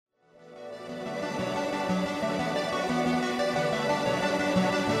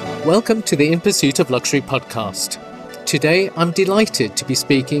Welcome to the In Pursuit of Luxury podcast. Today, I'm delighted to be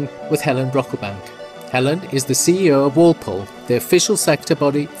speaking with Helen Brocklebank. Helen is the CEO of Walpole, the official sector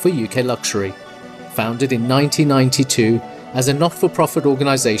body for UK luxury. Founded in 1992 as a not-for-profit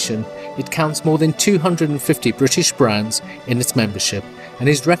organisation, it counts more than 250 British brands in its membership and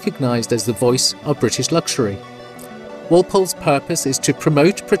is recognised as the voice of British luxury. Walpole's purpose is to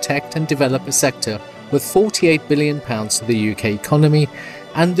promote, protect and develop a sector with £48 billion to the UK economy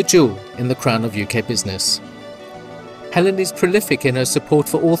and the jewel in the crown of UK business. Helen is prolific in her support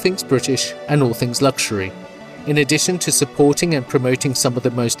for all things British and all things luxury. In addition to supporting and promoting some of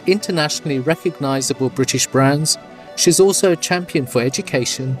the most internationally recognisable British brands, she's also a champion for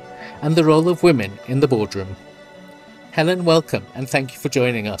education and the role of women in the boardroom. Helen, welcome and thank you for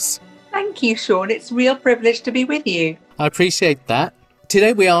joining us. Thank you, Sean. It's a real privilege to be with you. I appreciate that.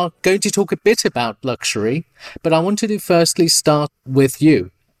 Today we are going to talk a bit about luxury, but I wanted to firstly start with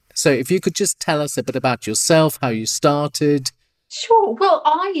you. So if you could just tell us a bit about yourself, how you started. Sure. Well,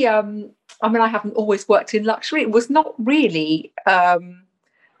 I haven't always worked in luxury. It was not really,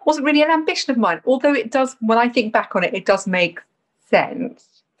 wasn't really an ambition of mine. Although it does, when I think back on it, it does make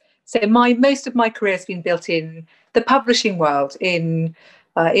sense. So most of my career has been built in the publishing world,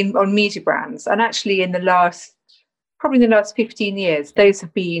 on media brands, and actually in the last 15 years, those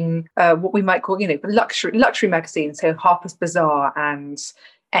have been what we might call, luxury magazines. So Harper's Bazaar and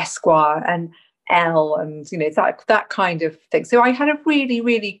Esquire and Elle and, that kind of thing. So I had a really,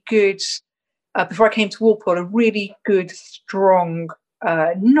 really good, before I came to Walpole, a really good, strong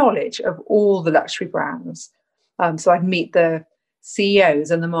knowledge of all the luxury brands. So I'd meet the CEOs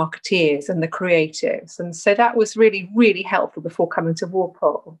and the marketeers and the creatives. And so that was really, really helpful before coming to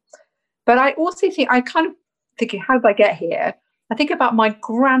Walpole. But I also think thinking, how did I get here? I think about my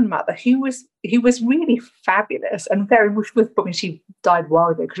grandmother, who was really fabulous and she died a while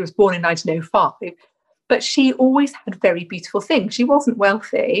ago because she was born in 1905, but she always had very beautiful things. She wasn't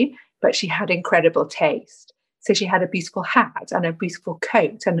wealthy, but she had incredible taste. So she had a beautiful hat and a beautiful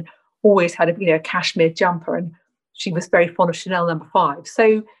coat and always had a cashmere jumper, and she was very fond of Chanel No. 5.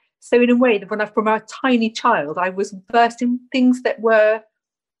 So in a way, from a tiny child, I was versed in things that were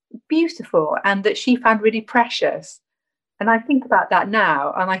beautiful and that she found really precious. And I think about that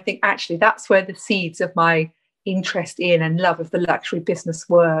now, and I think actually that's where the seeds of my interest in and love of the luxury business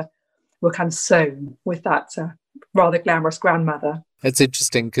were kind of sown with that rather glamorous grandmother. It's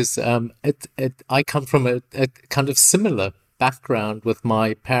interesting because I come from a kind of similar background with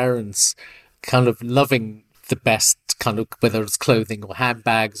my parents kind of loving the best kind of, whether it's clothing or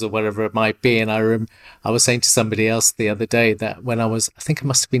handbags or whatever it might be. And I was saying to somebody else the other day that when I think I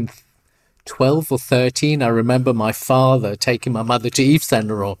must have been 12 or 13, I remember my father taking my mother to Yves Saint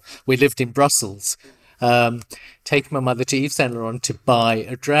Laurent. We lived in Brussels, taking my mother to Yves Saint Laurent to buy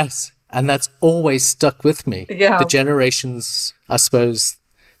a dress. And that's always stuck with me. Yeah. The generations, I suppose,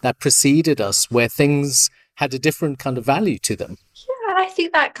 that preceded us, where things had a different kind of value to them. And I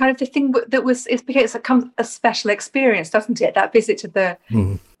think that kind of the thing it becomes a special experience, doesn't it? That visit to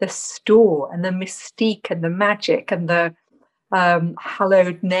the store and the mystique and the magic and the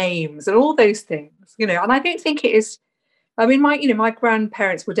hallowed names and all those things, And I don't think it is. I mean, my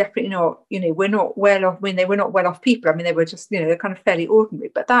grandparents were definitely not. We're not well off. I mean, they were not well off people. I mean, they were just, they're kind of fairly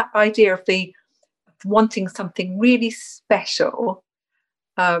ordinary. But that idea of wanting something really special.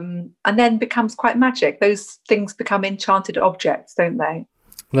 And then becomes quite magic. Those things become enchanted objects, don't they?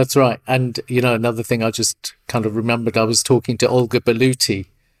 That's right. And, another thing I just kind of remembered, I was talking to Olga Baluti,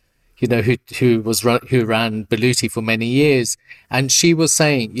 who ran Baluti for many years. And she was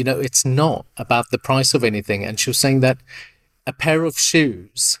saying, it's not about the price of anything. And she was saying that a pair of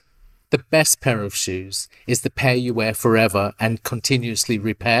shoes, the best pair of shoes, is the pair you wear forever and continuously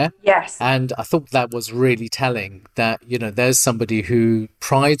repair. Yes. And I thought that was really telling that, there's somebody who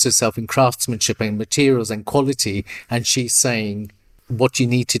prides herself in craftsmanship and materials and quality. And she's saying what you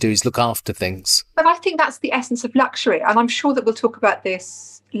need to do is look after things. But I think that's the essence of luxury. And I'm sure that we'll talk about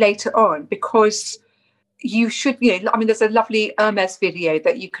this later on, because you should, there's a lovely Hermes video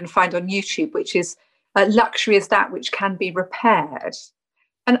that you can find on YouTube, which is luxury is that which can be repaired.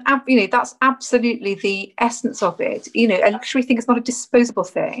 And, that's absolutely the essence of it. A luxury thing is not a disposable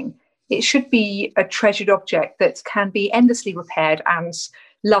thing. It should be a treasured object that can be endlessly repaired and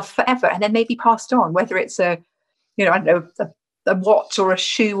loved forever, and then maybe passed on, whether it's a watch or a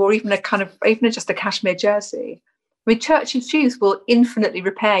shoe or even just a cashmere jersey. I mean, Church's shoes will infinitely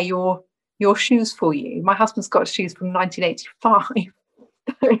repair your shoes for you. My husband's got shoes from 1985.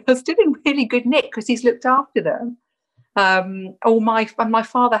 They're still in really good nick because he's looked after them. My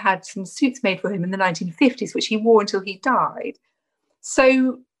father had some suits made for him in the 1950s, which he wore until he died.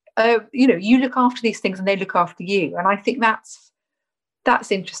 So you look after these things and they look after you. And I think that's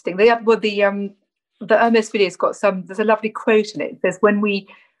interesting. The Hermes video's got there's a lovely quote in it. It says, when we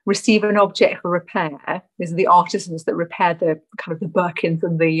receive an object for repair, these are the artisans that repair the kind of the Birkins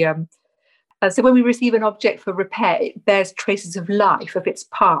and the so when we receive an object for repair, it bears traces of life, of its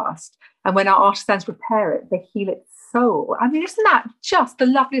past. And when our artisans repair it, they heal its soul. I mean, isn't that just the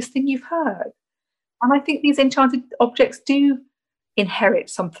loveliest thing you've heard? And I think these enchanted objects do inherit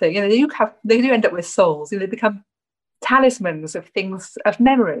something. They do end up with souls. They become talismans of things, of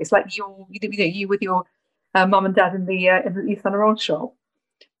memories, like you with your mum and dad in the East Laurent shop.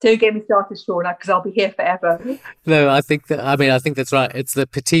 Don't get me started, Sean, because I'll be here forever. No, I think that's right. It's the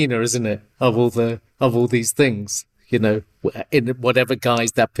patina, isn't it, of all these things, in whatever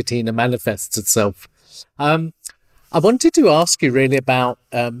guise that patina manifests itself. I wanted to ask you really about,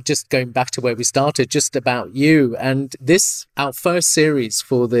 just going back to where we started, just about you. And our first series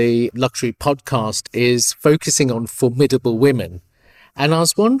for the Luxury podcast is focusing on formidable women. And I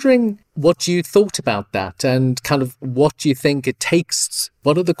was wondering what you thought about that and kind of what you think it takes.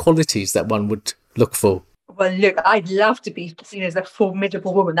 What are the qualities that one would look for? Well, look, I'd love to be seen as a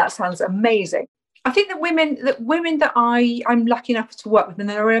formidable woman. That sounds amazing. I think that women that I'm lucky enough to work with, and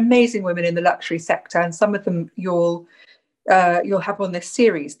there are amazing women in the luxury sector, and some of them you'll have on this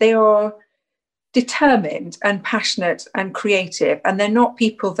series. They are determined and passionate and creative, and they're not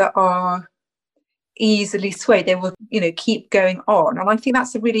people that are easily swayed. They will, keep going on. And I think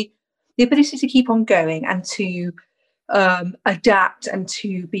that's the ability to keep on going and to adapt and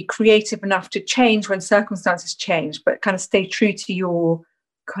to be creative enough to change when circumstances change, but kind of stay true to your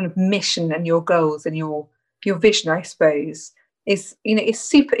kind of mission and your goals and your vision, I suppose, is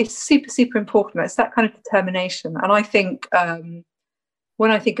super important. It's that kind of determination. And I think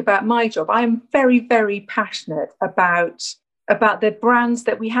when I think about my job, I am very, very passionate about the brands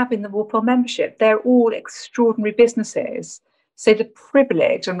that we have in the Walpole membership. They're all extraordinary businesses. So the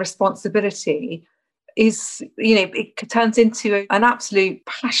privilege and responsibility is, it turns into an absolute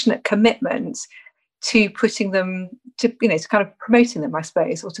passionate commitment to putting them to kind of promoting them, I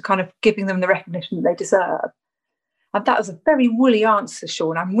suppose, or to kind of giving them the recognition that they deserve. And that was a very woolly answer,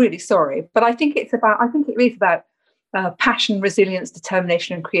 Sean. I'm really sorry. But I think it is about passion, resilience,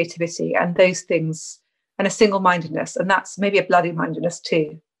 determination, and creativity, and those things, and a single-mindedness, and that's maybe a bloody-mindedness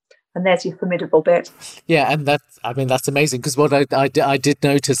too. And there's your formidable bit. Yeah, and that's amazing, because what I did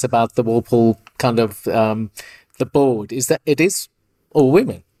notice about the Walpole kind of the board is that it is all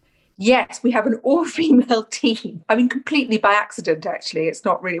women. Yes, we have an all-female team. I mean, completely by accident, actually. It's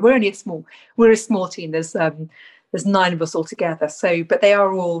not really. We're a small team. There's 9 of us all together. So, but they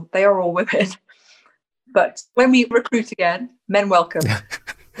are all women. But when we recruit again, men welcome.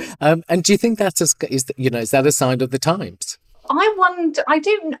 And do you think is that a sign of the times? I wonder. I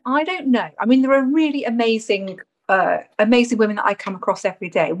don't know. I mean, there are really amazing women that I come across every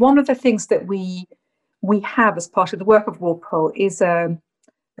day. One of the things that we have as part of the work of Walpole is a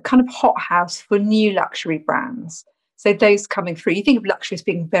kind of hothouse for new luxury brands. So those coming through, you think of luxury as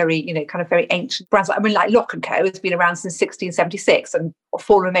being very, kind of very ancient brands. Like Lock & Co has been around since 1676, and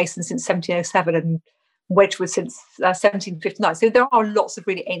Fortnum & Mason since 1707, and Wedgwood since 1759. So there are lots of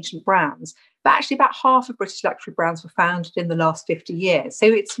really ancient brands, but actually about half of British luxury brands were founded in the last 50 years. So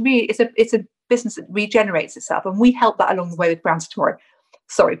it's a business that regenerates itself, and we help that along the way with Brands of Tomorrow.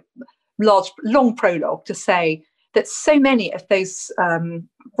 Sorry, long prologue to say that so many of those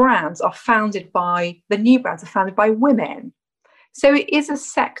brands are founded by women. So it is a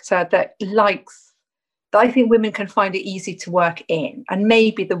sector that I think women can find it easy to work in, and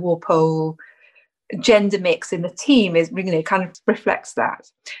maybe the Walpole gender mix in the team is kind of reflects that.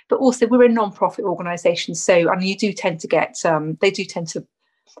 But also we're a non-profit organisation, so you do tend to get they do tend to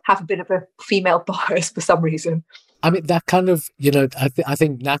have a bit of a female bias for some reason. I mean, that kind of I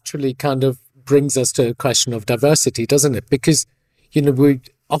think naturally kind of brings us to a question of diversity, doesn't it? Because we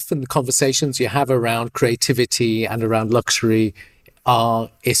often the conversations you have around creativity and around luxury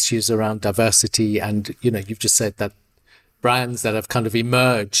are issues around diversity, and you've just said that brands that have kind of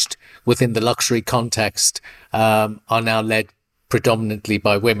emerged within the luxury context are now led predominantly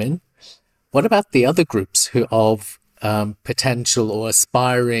by women. What about the other groups who of potential or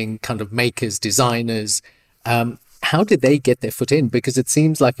aspiring kind of makers, designers? How did they get their foot in? Because it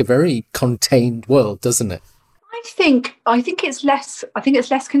seems like a very contained world, doesn't it? I think it's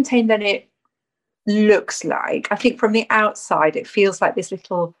less contained than it looks like. I think from the outside it feels like this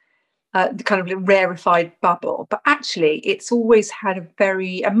little kind of rarefied bubble, but actually it's always had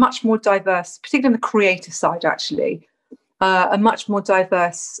a much more diverse, particularly on the creative side, actually, a much more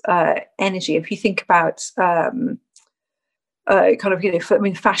diverse energy. If you think about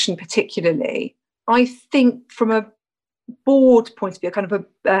fashion particularly. I think from a board point of view, kind of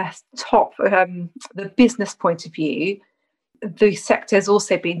a top, the business point of view, the sector has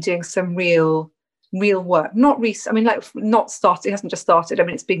also been doing some real work. Not recent. I mean, not started. It hasn't just started. I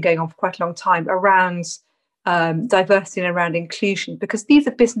mean, it's been going on for quite a long time around diversity and around inclusion, because these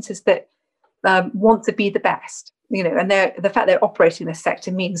are businesses that want to be the best. And the fact they're operating in this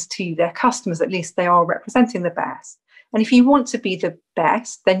sector means to their customers, at least, they are representing the best. And if you want to be the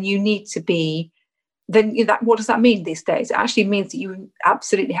best, then you need to be. Then what does that mean these days? It actually means that you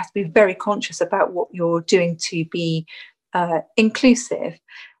absolutely have to be very conscious about what you're doing to be inclusive,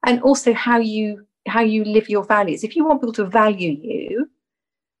 and also how you live your values. If you want people to value you,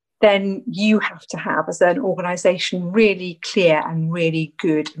 then you have to have, as an organisation, really clear and really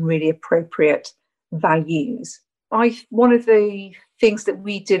good and really appropriate values. One of the things that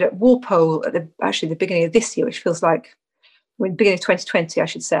we did at Walpole at the beginning of this year, which feels like beginning of 2020, I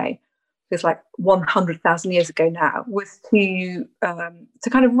should say, feels like 100,000 years ago now, was to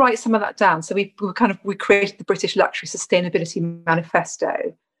kind of write some of that down. So we created the British Luxury Sustainability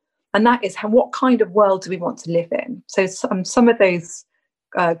Manifesto, and that is what kind of world do we want to live in. So some of those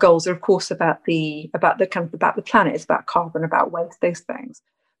goals are, of course, about the planet, it's about carbon, about waste, those things.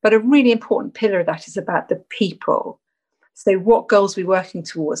 But a really important pillar of that is about the people. So what goals are we working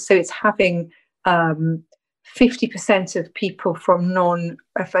towards? So it's having 50% of people from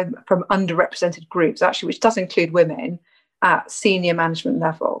underrepresented groups, actually, which does include women, at senior management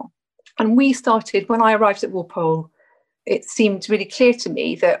level. And we started, when I arrived at Walpole, it seemed really clear to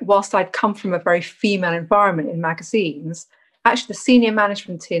me that whilst I'd come from a very female environment in magazines, actually the senior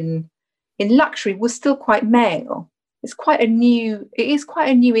management in luxury was still quite male. It is quite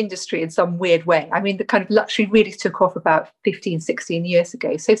a new industry in some weird way. I mean, the kind of luxury really took off about 15, 16 years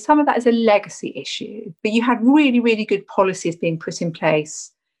ago. So some of that is a legacy issue. But you had really, really good policies being put in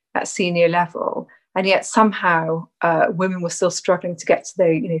place at senior level. And yet somehow women were still struggling to get to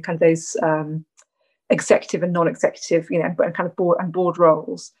those executive and non-executive, and kind of board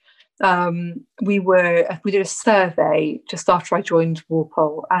roles. We did a survey just after I joined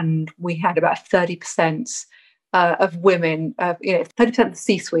Walpole, and we had about 30% of women, 30% of the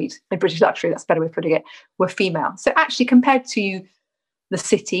C-suite in British luxury, that's a better way of putting it, were female. So actually, compared to the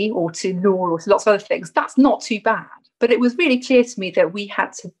city or to law or to lots of other things, that's not too bad. But it was really clear to me that we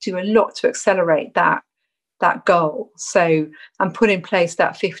had to do a lot to accelerate that goal. So, and put in place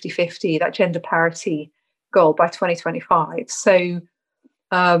that 50-50, that gender parity goal by 2025. So,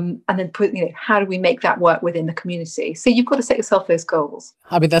 and then how do we make that work within the community? So you've got to set yourself those goals.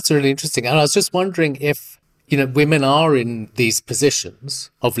 I mean, that's really interesting. And I was just wondering if, women are in these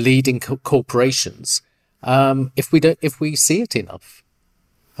positions of leading corporations, if we see it enough.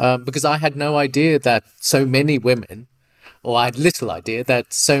 Because I had no idea that so many women, or I had little idea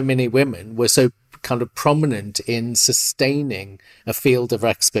that so many women were so kind of prominent in sustaining a field of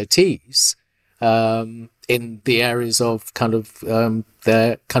expertise in the areas of kind of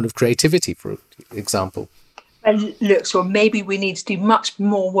their kind of creativity, for example. And look, so maybe we need to do much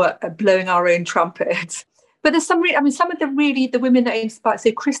more work at blowing our own trumpets. But there's some of the women that inspire.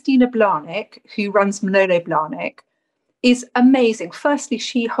 So Christina Blahnik, who runs Manolo Blahnik, is amazing. Firstly,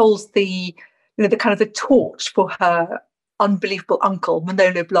 she holds the kind of the torch for her unbelievable uncle,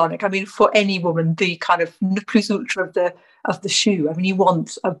 Manolo Blahnik. I mean, for any woman, the kind of ne plus ultra of the shoe. I mean, you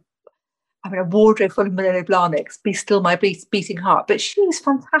want a wardrobe full of Manolo Blahniks, Be Still My Beating Heart. But she's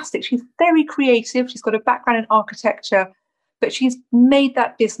fantastic. She's very creative. She's got a background in architecture, but she's made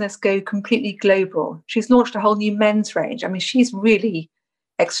that business go completely global. She's launched a whole new men's range. I mean, she's really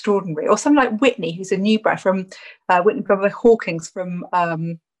extraordinary. Or something like Whitney, who's a new brand from Whitney Hawkins from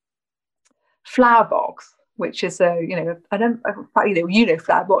Flower Box, which is Flower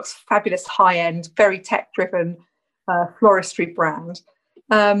Box, fabulous high-end, very tech-driven floristry brand,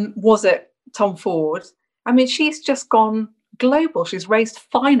 was at Tom Ford. I mean, she's just gone global. She's raised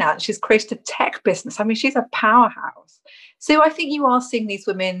finance. She's created a tech business. I mean, she's a powerhouse. So I think you are seeing these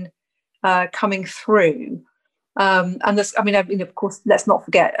women coming through. And this, of course, let's not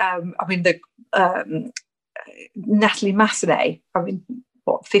forget, Natalie Massenet,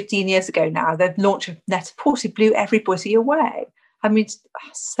 15 years ago now, the launch of Net-a-Porter blew everybody away. I mean,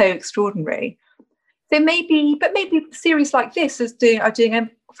 so extraordinary. So maybe series like this are doing a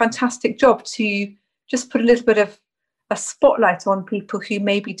fantastic job to just put a little bit of a spotlight on people who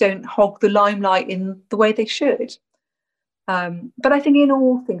maybe don't hog the limelight in the way they should. But I think in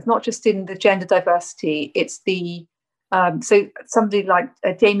all things, not just in the gender diversity, it's the so somebody like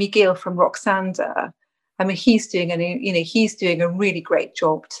Jamie Gill from Roxanda. I mean, he's doing a really great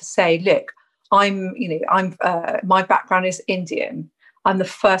job to say, look, my background is Indian. I'm the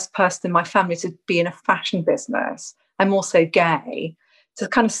first person in my family to be in a fashion business. I'm also gay. To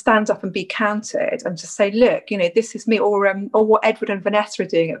kind of stand up and be counted and to say, look, this is me, or what Edward and Vanessa are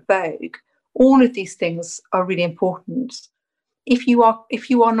doing at Vogue. All of these things are really important. If you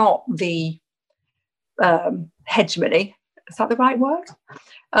are not the hegemony, is that the right word?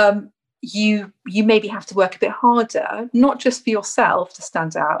 You maybe have to work a bit harder, not just for yourself to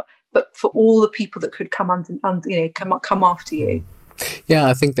stand out, but for all the people that could come come after you. Yeah,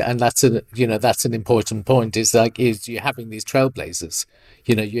 I think that, and that's an important point. Is you're having these trailblazers.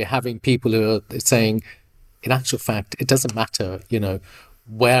 You're having people who are saying, in actual fact, it doesn't matter.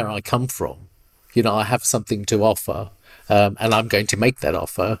 Where I come from. I have something to offer, and I'm going to make that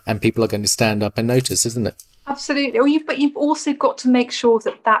offer, and people are going to stand up and notice, isn't it? Absolutely. But you've also got to make sure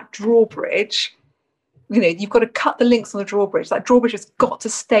that drawbridge. You've got to cut the links on the drawbridge. That drawbridge has got to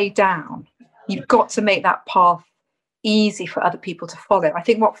stay down. You've got to make that path easy for other people to follow. I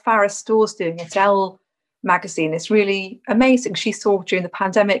think what Farah Store's doing at Elle magazine is really amazing. She saw during the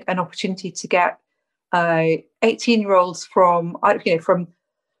pandemic an opportunity to get 18-year-olds from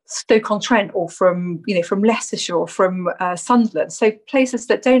Stoke-on-Trent or from Leicestershire or from Sunderland, so places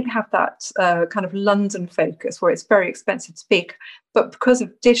that don't have that kind of London focus where it's very expensive to speak. But because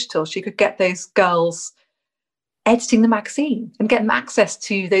of digital, she could get those girls editing the magazine and get them access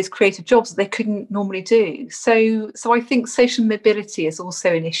to those creative jobs that they couldn't normally do. So I think social mobility is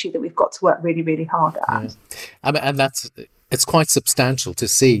also an issue that we've got to work really, really hard at. Yeah. And it's quite substantial to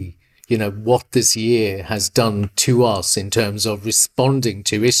see, what this year has done to us in terms of responding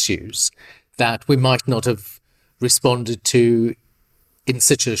to issues that we might not have responded to in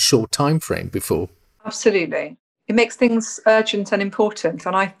such a short time frame before. Absolutely. It makes things urgent and important.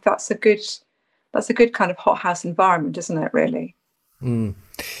 And that's a good kind of hothouse environment, isn't it, really?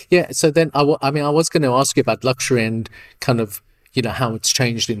 Yeah. So then, I was going to ask you about luxury and kind of, how it's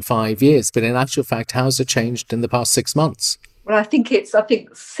changed in 5 years. But in actual fact, how's it changed in the past 6 months? Well, I think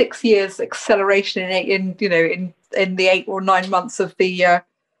 6 years acceleration in the 8 or 9 months of the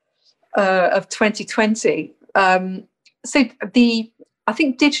of 2020. I think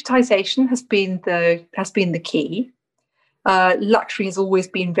digitization has been the key. Luxury has always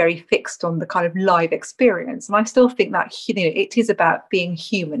been very fixed on the kind of live experience, and I still think that it is about being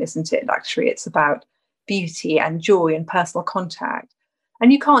human, isn't it? Luxury, it's about beauty and joy and personal contact,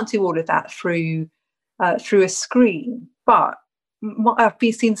 and you can't do all of that through a screen. But I've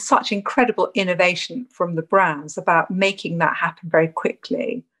been seeing such incredible innovation from the brands about making that happen very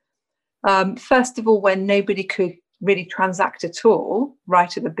quickly. First of all, when nobody could really transact at all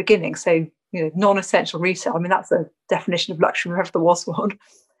right at the beginning, so non-essential retail. I mean, that's a definition of luxury, if there was one.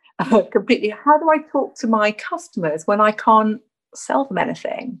 Completely. How do I talk to my customers when I can't sell them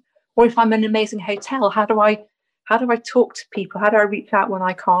anything? Or if I'm in an amazing hotel, how do I talk to people? How do I reach out when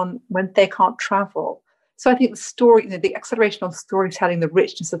they can't travel? So I think the acceleration on storytelling, the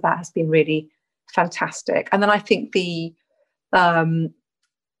richness of that has been really fantastic. And then I think the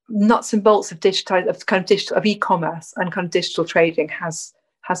nuts and bolts of e-commerce and kind of digital trading has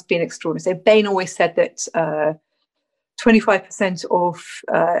been extraordinary. So Bain always said that 25% of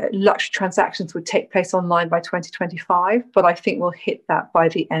luxury transactions would take place online by 2025, but I think we'll hit that by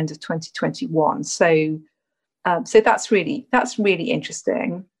the end of 2021. So that's really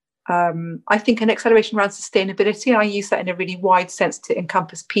interesting. I think an acceleration around sustainability, and I use that in a really wide sense to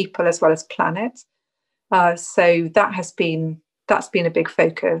encompass people as well as planet. So that's been a big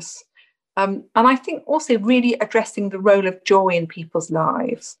focus. And I think also really addressing the role of joy in people's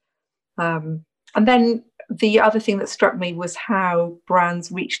lives. And then the other thing that struck me was how brands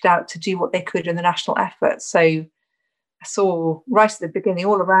reached out to do what they could in the national effort. So I saw right at the beginning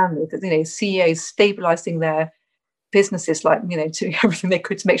all around me that, CEOs stabilising their businesses, doing everything they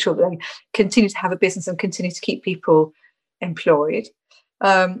could to make sure that they continue to have a business and continue to keep people employed.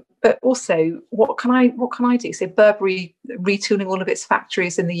 But also, what can I do? So Burberry retooling all of its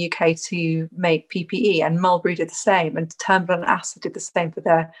factories in the UK to make PPE, and Mulberry did the same, and Turnbull and Asser did the same for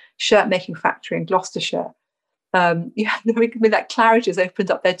their shirt making factory in Gloucestershire. That Claridge's opened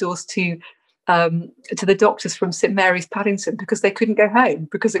up their doors to the doctors from St Mary's Paddington because they couldn't go home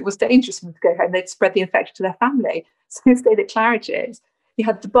because it was dangerous for them to go home. They'd spread the infection to their family. So they stayed at Claridge's. You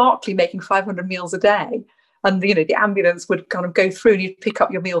had the Barclay making 500 meals a day. And the ambulance would kind of go through, and you'd pick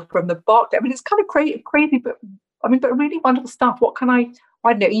up your meal from the Barclay. I mean, it's kind of crazy, but really wonderful stuff. What can I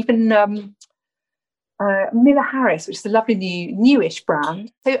don't know, even Miller Harris, which is a lovely newish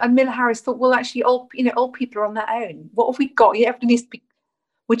brand. So, and Miller Harris thought, well, actually, old people are on their own. What have we got? Everybody needs to be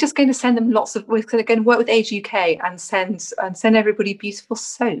we're just going to send them we're going to work with Age UK and send everybody beautiful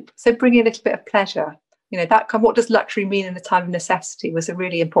soap. So bring in a little bit of pleasure. What does luxury mean in a time of necessity was a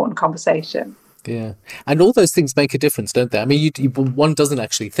really important conversation. Yeah. And all those things make a difference, don't they? I mean, one doesn't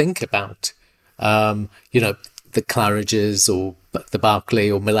actually think about, the Claridges or the Barclay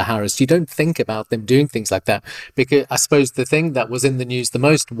or Miller Harris. You don't think about them doing things like that, because I suppose the thing that was in the news the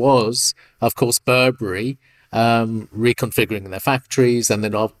most was, of course, Burberry reconfiguring their factories,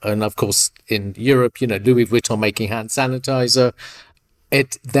 and of course in Europe, Louis Vuitton making hand sanitizer.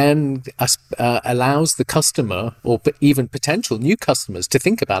 It then allows the customer, or even potential new customers, to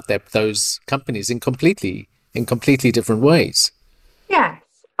think about those companies in completely different ways. Yes,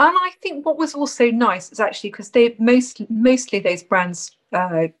 and I think what was also nice is actually because they mostly those brands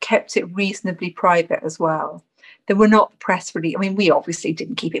kept it reasonably private as well. They were not press release. I mean, we obviously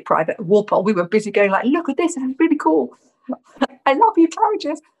didn't keep it private at Walpole. We were busy going like, look at this, it's really cool. I love you,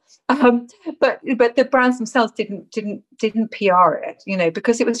 Claridges. But the brands themselves didn't PR it,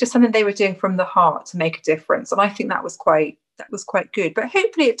 because it was just something they were doing from the heart to make a difference. And I think that was quite good. But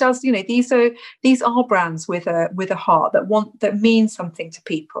hopefully it does. These are brands with a heart that means something to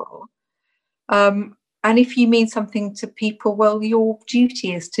people. And if you mean something to people, well, your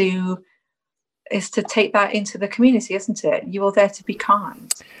duty is to take that into the community, isn't it? You are there to be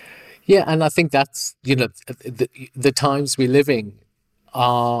kind. Yeah, and I think that's the times we live in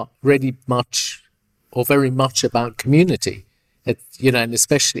are really much or very much about community. And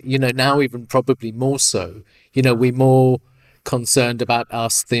especially now even probably more so. We're more concerned about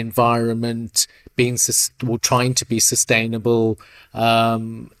us, the environment, trying to be sustainable,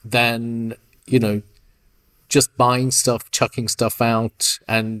 than just buying stuff, chucking stuff out,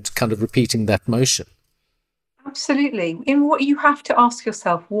 and kind of repeating that motion. Absolutely. In what you have to ask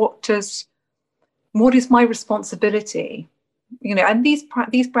yourself, what is my responsibility? And these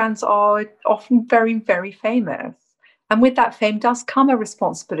brands are often very, very famous, and with that fame does come a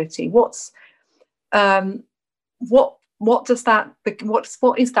responsibility. What is that?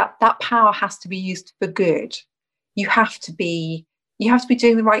 That power has to be used for good. You have to be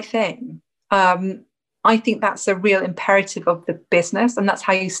doing the right thing. I think that's a real imperative of the business, and that's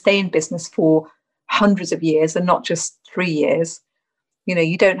how you stay in business for hundreds of years and not just 3 years.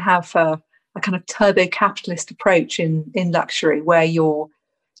 You don't have a kind of turbo capitalist approach in luxury where your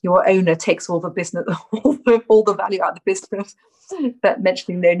owner takes all the business, all the value out of the business. But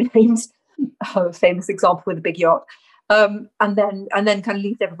mentioning no names, a famous example with a big yacht, and then kind of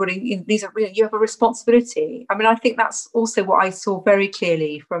leaves everybody. You have a responsibility. I mean, I think that's also what I saw very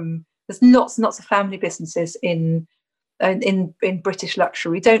clearly from. There's lots and lots of family businesses in British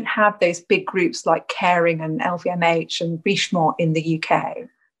luxury. We don't have those big groups like Kering and LVMH and Richemont in the UK.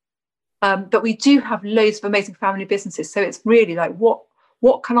 But we do have loads of amazing family businesses. So it's really like, what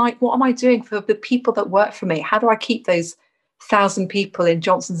am I doing for the people that work for me? How do I keep those 1,000 people in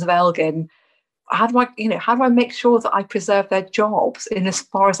Johnsons of Elgin? How do I make sure that I preserve their jobs in as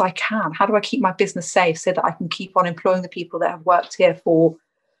far as I can? How do I keep my business safe so that I can keep on employing the people that have worked here for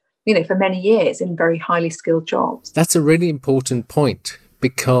many years in very highly skilled jobs? That's a really important point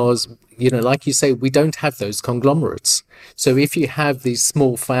because, like you say, we don't have those conglomerates. So if you have these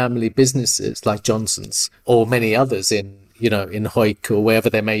small family businesses like Johnson's or many others in Hawick or wherever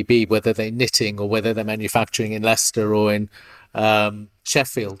they may be, whether they're knitting or whether they're manufacturing in Leicester or in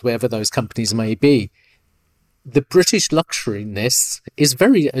Sheffield, wherever those companies may be, the British luxuriness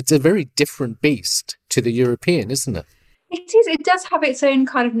it's a very different beast to the European, isn't it? It is. It does have its own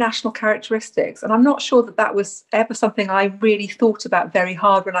kind of national characteristics. And I'm not sure that was ever something I really thought about very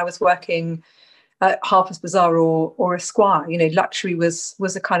hard when I was working at Harper's Bazaar or Esquire. Luxury was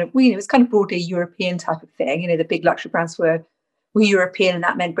a kind of, it was kind of broadly a European type of thing. The big luxury brands were European, and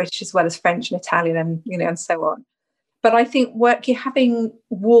that meant British as well as French and Italian and, and so on. But I think having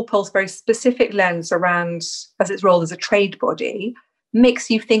Walpole's very specific lens around as its role as a trade body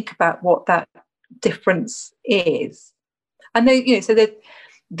makes you think about what that difference is. And so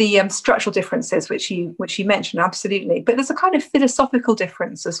the structural differences which you mentioned, absolutely, but there's a kind of philosophical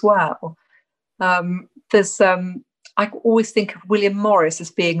difference as well. I always think of William Morris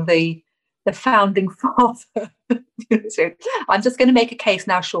as being the founding father. So I'm just going to make a case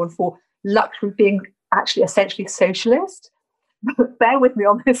now, Sean, for luxury being actually essentially socialist. Bear with me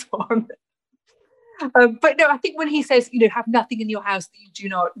on this one. But no, I think when he says, have nothing in your house that you do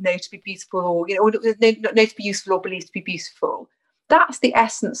not know to be beautiful, or or know to be useful or believe to be beautiful, that's the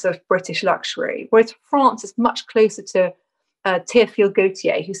essence of British luxury. Whereas France is much closer to Théophile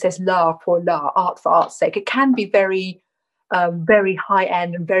Gautier, who says l'art pour l'art, art for art's sake. It can be very very high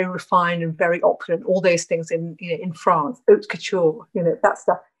end and very refined and very opulent, all those things in France, haute couture, that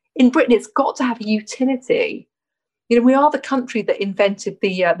stuff. In Britain, it's got to have a utility. We are the country that invented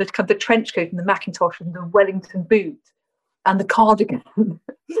the trench coat and the Macintosh and the Wellington boot and the cardigan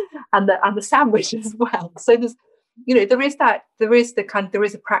and the sandwich as well. So there is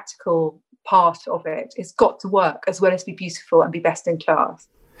a practical part of it. It's got to work as well as be beautiful and be best in class.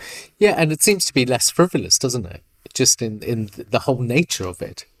 Yeah, and it seems to be less frivolous, doesn't it? Just in the whole nature of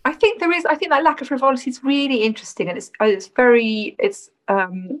it. I think that lack of frivolity is really interesting, and it's very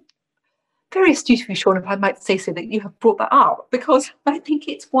astute of you, Sean, if I might say so, that you have brought that up, because I think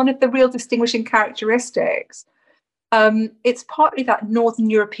it's one of the real distinguishing characteristics. It's partly that Northern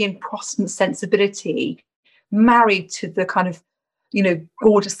European Protestant sensibility married to the kind of,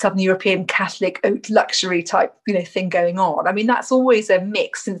 gorgeous Southern European Catholic haute luxury type, thing going on. I mean, that's always a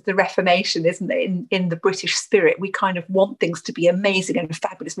mix since the Reformation, isn't it? In the British spirit, we kind of want things to be amazing and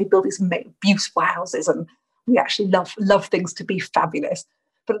fabulous. We build these beautiful houses, and we actually love things to be fabulous.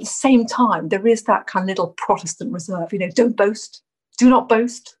 But at the same time, there is that kind of little Protestant reserve. Don't boast, do not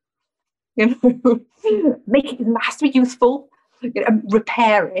boast. Make it has to be useful.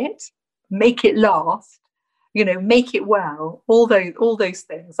 Repair it, make it last. Make it well, all those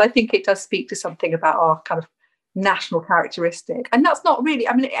things. I think it does speak to something about our kind of national characteristic. And that's not really,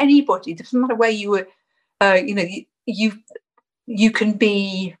 I mean, anybody, it doesn't matter where you were, you can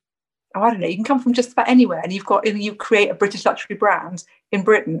be, I don't know, you can come from just about anywhere, and you create a British luxury brand in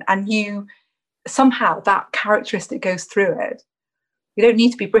Britain, and you somehow that characteristic goes through it. You don't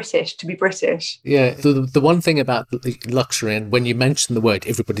need to be British to be British. Yeah, the one thing about the luxury, and when you mention the word,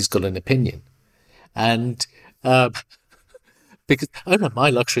 everybody's got an opinion. And because my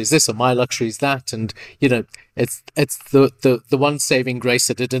luxury is this or my luxury is that, and it's the one saving grace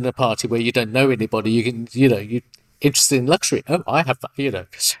at a dinner party where you don't know anybody. You can you interested in luxury. Oh, I have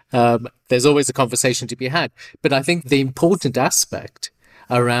that. There's always a conversation to be had. But I think the important aspect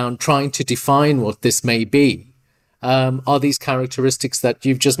around trying to define what this may be are these characteristics that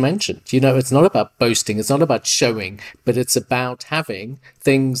you've just mentioned. It's not about boasting, it's not about showing, but it's about having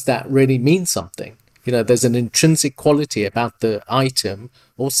things that really mean something. There's an intrinsic quality about the item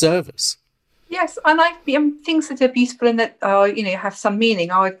or service. Yes, and things that are beautiful and that are, have some meaning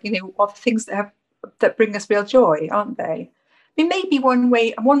are the things that bring us real joy, aren't they? I mean, maybe one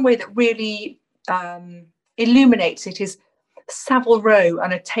way that really illuminates it is Savile Row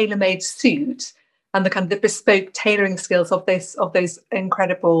and a tailor-made suit, and the kind of the bespoke tailoring skills of those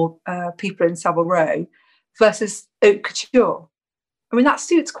incredible people in Savile Row versus haute couture. I mean, that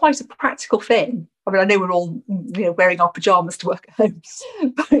suit's quite a practical thing. I mean, I know we're all wearing our pajamas to work at home,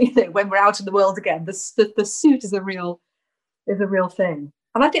 but when we're out in the world again, the suit is a real thing.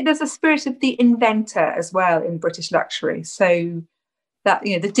 And I think there's a spirit of the inventor as well in British luxury. So that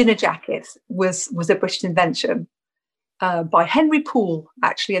the dinner jacket was a British invention by Henry Poole,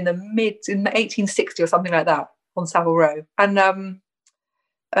 actually in the 1860 or something like that, on Savile Row. And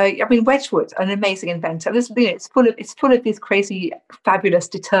Wedgwood, an amazing inventor. It's full of these crazy, fabulous,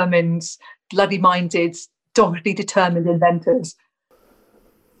 determined, bloody-minded, doggedly determined inventors.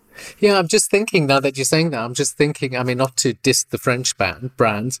 Yeah, I'm just thinking now that you're saying that. I'm just thinking. I mean, not to diss the French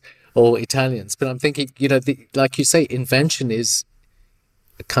brands or Italians, but I'm thinking. Like you say, invention is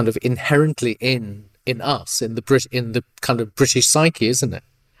kind of inherently in us, in the kind of British psyche, isn't it?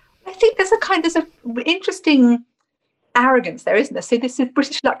 I think there's an interesting arrogance there, isn't there? So this is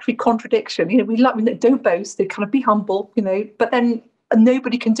British luxury contradiction. We don't boast, they kind of be humble, but then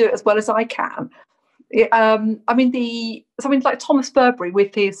nobody can do it as well as I can. Something like Thomas Burberry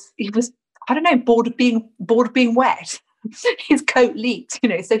he was, I don't know, bored of being wet. His coat leaked,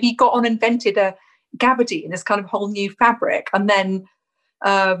 so he got on and invented a gabardine, this kind of whole new fabric. And then,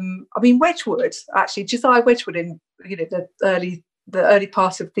 Wedgwood, actually, Josiah Wedgwood in, the early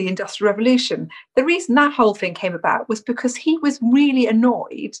part of the Industrial Revolution, the reason that whole thing came about was because he was really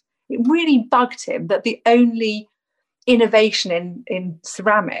annoyed. It really bugged him that the only innovation in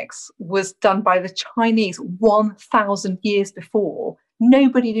ceramics was done by the Chinese 1,000 years before.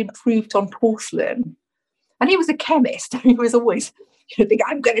 Nobody had improved on porcelain. And he was a chemist. He was always thinking,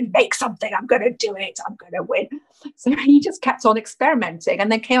 I'm going to make something, I'm going to do it, I'm going to win. So he just kept on experimenting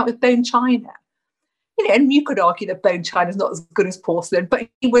and then came up with bone china. And you could argue that bone china is not as good as porcelain, but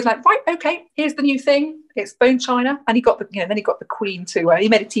he was like, right, okay, here's the new thing. It's bone china. And he got then he got the Queen to, he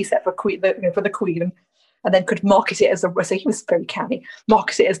made a tea set for the Queen, and then could market it as so he was very canny,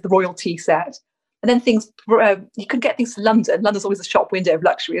 market it as the royal tea set. And then you could get things to London. London's always a shop window of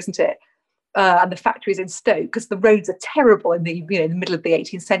luxury, isn't it? And the factories in Stoke, because the roads are terrible in the middle of the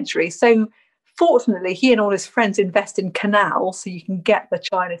 18th century. So fortunately, he and all his friends invest in canals so you can get the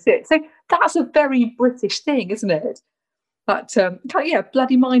China silk. So that's a very British thing, isn't it? But yeah,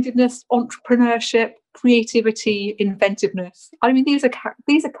 bloody mindedness, entrepreneurship, creativity, inventiveness. I mean, these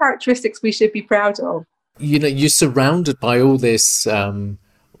are characteristics we should be proud of. You're surrounded by all this,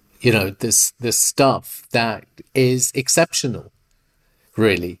 this stuff that is exceptional.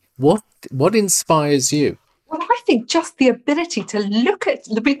 Really, what inspires you? Well, I think just the ability to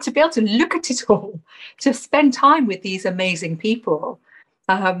be able to look at it all, to spend time with these amazing people,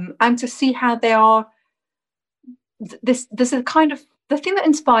 and to see how they are. There's a kind of, the thing that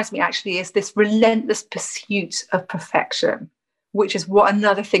inspires me actually is this relentless pursuit of perfection, which is what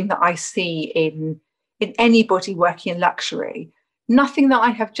another thing that I see in anybody working in luxury. Nothing that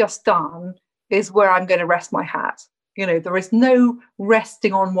I have just done is where I'm going to rest my hat. There is no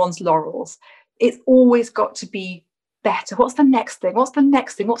resting on one's laurels. It's always got to be better. What's the next thing? What's the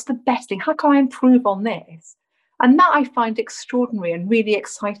next thing? What's the best thing? How can I improve on this? And that I find extraordinary and really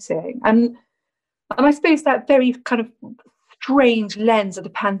exciting. And I suppose that very kind of strange lens of the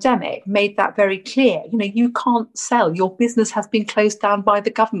pandemic made that very clear. You can't sell. Your business has been closed down by the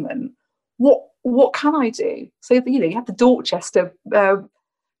government. What can I do? So, you have the Dorchester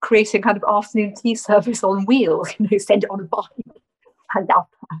creating kind of afternoon tea service on wheels, send it on a bike. I love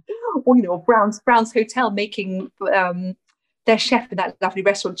that. Or, Brown's Hotel making their chef in that lovely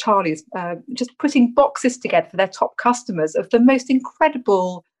restaurant, Charlie's, just putting boxes together for their top customers of the most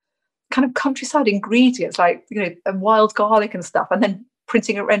incredible kind of countryside ingredients, like wild garlic and stuff, and then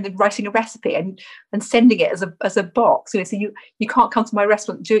printing it and then writing a recipe and sending it as a box. So you can't come to my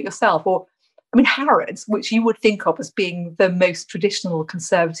restaurant, do it yourself. Or Harrods, which you would think of as being the most traditional,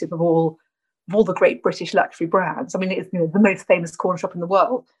 conservative of all the great British luxury brands. It's the most famous corner shop in the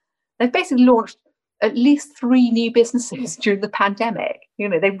world. They've basically launched at least 3 new businesses during the pandemic.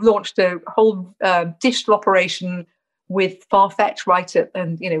 They've launched a whole digital operation with Farfetch right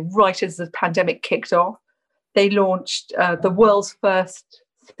as the pandemic kicked off. They launched the world's first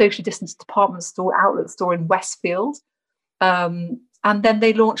socially distanced department store, outlet store in Westfield. And then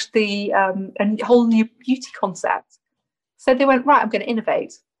they launched a whole new beauty concept. So they went, right, I'm going to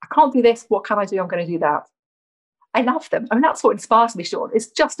innovate. I can't do this. What can I do? I'm going to do that. I love them. That's what inspires me, Sean. It's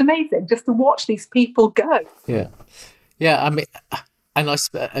just amazing just to watch these people go. Yeah. Yeah. And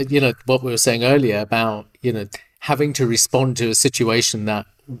what we were saying earlier about, having to respond to a situation that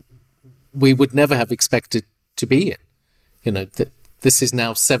we would never have expected to be in. This is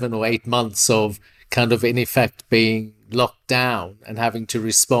now 7 or 8 months of kind of, in effect, being locked down and having to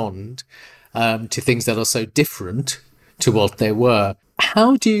respond to things that are so different to what they were.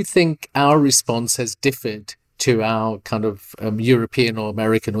 How do you think our response has differed to our kind of European or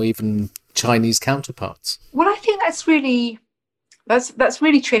American or even Chinese counterparts? Well, I think that's really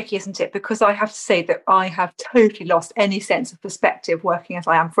tricky, isn't it? Because I have to say that I have totally lost any sense of perspective working as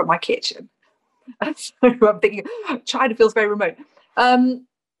I am from my kitchen. So I'm thinking China feels very remote.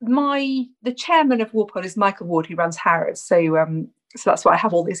 The chairman of Walpole is Michael Ward, who runs Harrods. So that's why I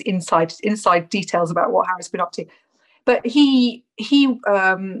have all these inside details about what Harrods has been up to. But they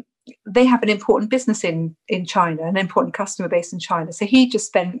have an important business in China, an important customer base in China. So he just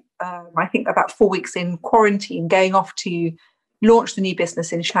spent, I think, about 4 weeks in quarantine, going off to launch the new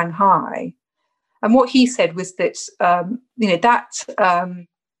business in Shanghai. And what he said was that,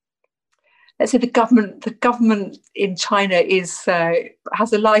 let's say the government in China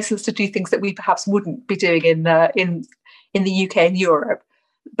has a license to do things that we perhaps wouldn't be doing in the UK and Europe.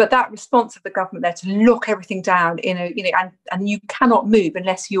 But that response of the government there to lock everything down and you cannot move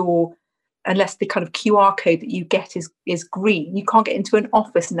unless the kind of QR code that you get is green. You can't get into an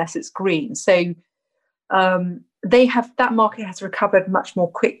office unless it's green. So that market has recovered much more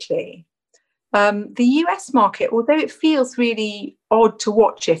quickly. The US market, although it feels really odd to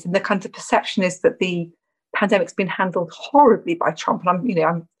watch it, and the kind of perception is that the pandemic's been handled horribly by Trump,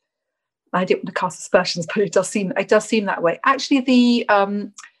 and I didn't want to cast aspersions, but it does seem that way. Actually, the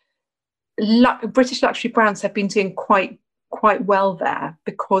British luxury brands have been doing quite well there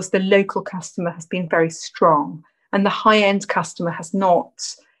because the local customer has been very strong, and the high-end customer has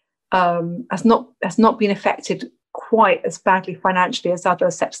not been affected quite as badly financially as other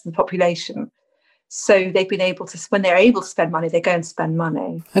sectors of the population. So they've been able to, when they're able to spend money, they go and spend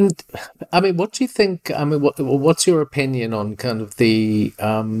money. And what do you think? What's your opinion on kind of the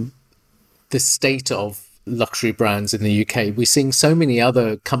state of luxury brands in the UK? We're seeing so many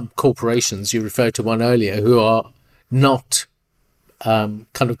other corporations, you referred to one earlier, who are not kind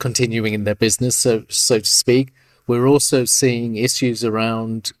of continuing in their business, so to speak. We're also seeing issues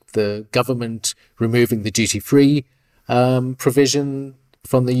around the government removing the duty-free provision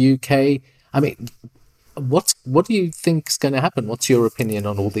from the UK. I mean, what do you think is going to happen? What's your opinion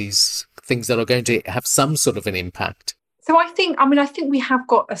on all these things that are going to have some sort of an impact? So I think we have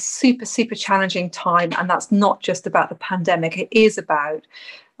got a super, super challenging time, and that's not just about the pandemic. It is about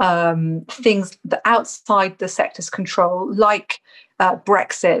things that outside the sector's control, like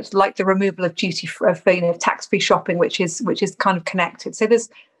Brexit, like the removal of tax-free shopping, which is kind of connected. So there's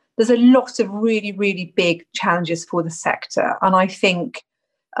a lot of really, really big challenges for the sector, and I think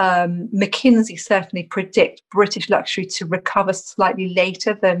McKinsey certainly predict British luxury to recover slightly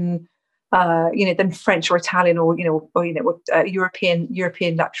later than French or Italian or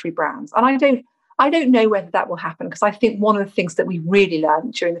European luxury brands. And I don't know whether that will happen, because I think one of the things that we really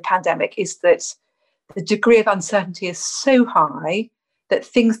learned during the pandemic is that the degree of uncertainty is so high that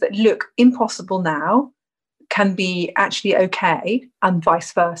things that look impossible now can be actually okay, and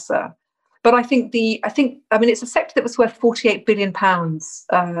vice versa. But I think it's a sector that was worth £48 billion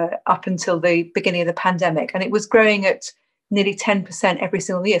up until the beginning of the pandemic, and it was growing at nearly 10% every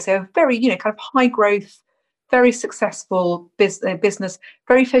single year. So a very, kind of high growth, very successful business,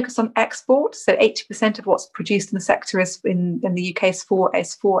 very focused on export. So 80% of what's produced in the sector is in the UK is for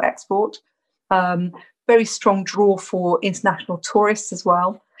export. Very strong draw for international tourists as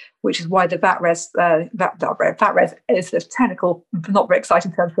well, which is why the VAT res is a technical, not very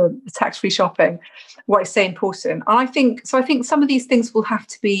exciting term for the tax-free shopping, why it's so important. And I think some of these things will have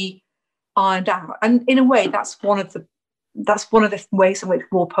to be ironed out. And in a way, that's one of the ways in which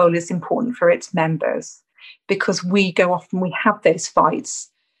Walpole is important for its members, because we go off and we have those fights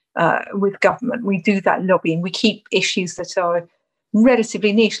with government. We do that lobbying. We keep issues that are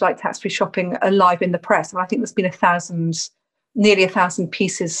relatively niche, like tax-free shopping, alive in the press. And I think there's been nearly 1,000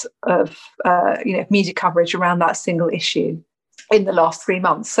 pieces of media coverage around that single issue in the last 3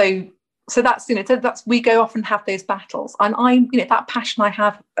 months. So that's we go off and have those battles. And that passion I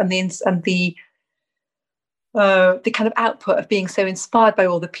have, and the kind of output of being so inspired by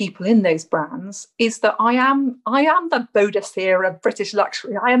all the people in those brands, is that I am the Boadicea of British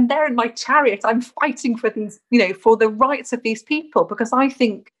luxury. I am there in my chariot. I'm fighting for these, for the rights of these people, because I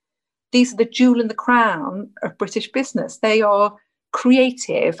think these are the jewel in the crown of British business. They are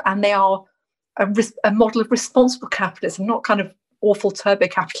creative, and they are a model of responsible capitalism, not kind of awful turbo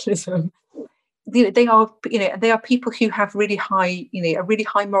capitalism. They are people who have really high, a really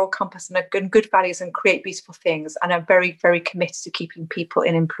high moral compass and good values, and create beautiful things, and are very, very committed to keeping people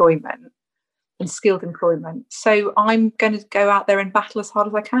in employment, in skilled employment. So I'm going to go out there and battle as hard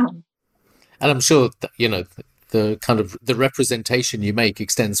as I can. And I'm sure that, the kind of the representation you make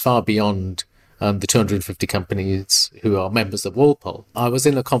extends far beyond the 250 companies who are members of Walpole. I was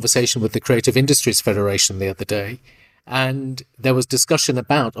in a conversation with the Creative Industries Federation the other day, and there was discussion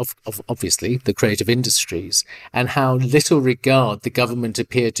about, of obviously, the creative industries, and how little regard the government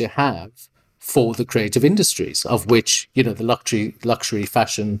appeared to have for the creative industries, of which, the luxury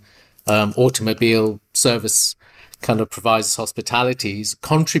fashion, automobile, service kind of providers, hospitalities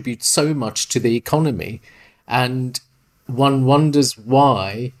contribute so much to the economy. And one wonders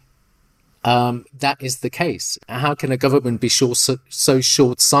why that is the case. How can a government be so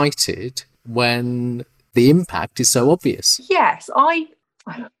short-sighted when the impact is so obvious? Yes, I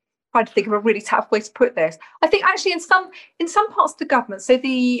tried to think of a really tough way to put this. I think actually in some parts of the government, so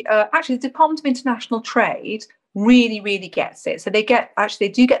the Department of International Trade really, really gets it. So they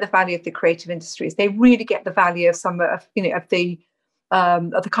do get the value of the creative industries. They really get the value of some of the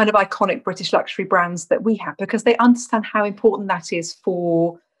kind of iconic British luxury brands that we have, because they understand how important that is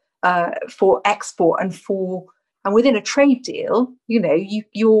for export and within a trade deal.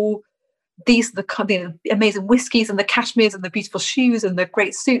 These are the amazing whiskies and the cashmeres and the beautiful shoes and the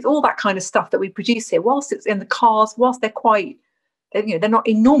great suits, all that kind of stuff that we produce here. Whilst it's in the cars, whilst they're quite, they're not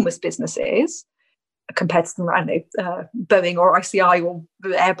enormous businesses compared to, Boeing or ICI or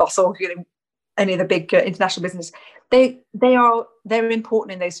Airbus or any of the big international business. They're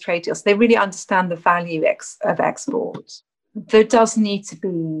important in those trade deals. They really understand the value of export. There does need to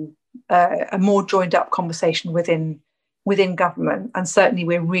be a more joined up conversation within government, and certainly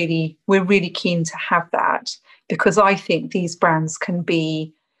we're really keen to have that, because I think these brands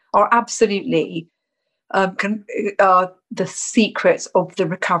are absolutely the secret of the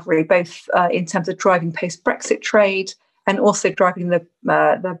recovery, both in terms of driving post-Brexit trade and also driving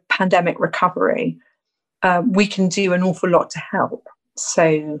the pandemic recovery. We can do an awful lot to help.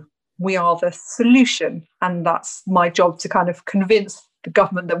 So we are the solution, and that's my job to kind of convince the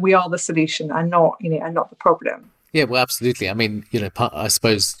government that we are the solution and not the problem. Yeah, well, absolutely. I mean, I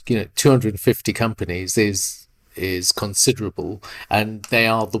suppose 250 companies is considerable, and they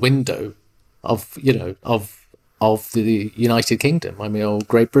are the window of of the United Kingdom, I mean, or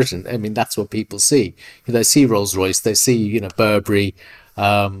Great Britain. I mean, that's what people see. They see Rolls-Royce, they see, Burberry,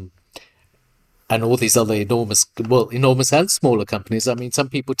 and all these other enormous and smaller companies. I mean, some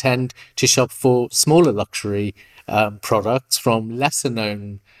people tend to shop for smaller luxury products from lesser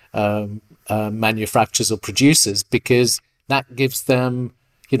known manufacturers or producers, because that gives them,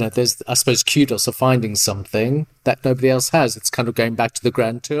 there's, I suppose, kudos of finding something that nobody else has. It's kind of going back to the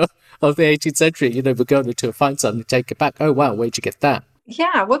Grand Tour of the 18th century. We're going to tour, find something, take it back. Oh, wow, where'd you get that?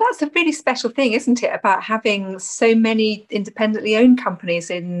 Yeah, well, that's a really special thing, isn't it, about having so many independently owned companies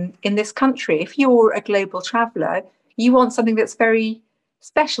in this country. If you're a global traveller, you want something that's very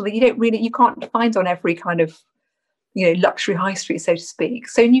special that you can't find on every kind of, luxury high street, so to speak.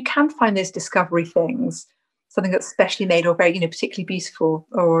 So you can find those discovery things, something that's specially made or very, particularly beautiful,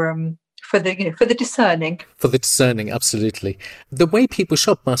 or for the discerning. For the discerning, absolutely. The way people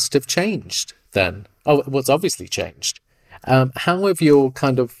shop must have changed then. Oh, what's obviously changed. How have your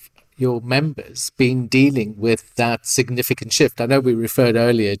members been dealing with that significant shift? I know we referred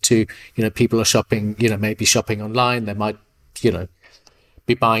earlier to, people are shopping, maybe shopping online. They might,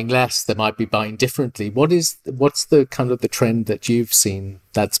 be buying less. They might be buying differently. What's the kind of the trend that you've seen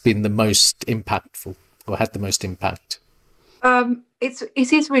that's been the most impactful or had the most impact? It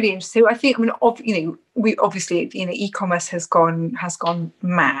is really interesting. I think, we obviously, e-commerce has gone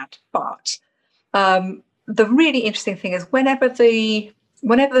mad, but the really interesting thing is whenever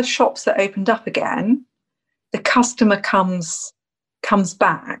the shops are opened up again, the customer comes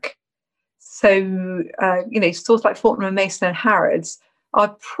back. So stores like Fortnum & Mason and Harrods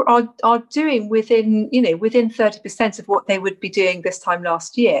are doing within 30% of what they would be doing this time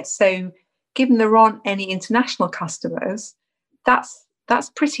last year. So given there aren't any international customers, that's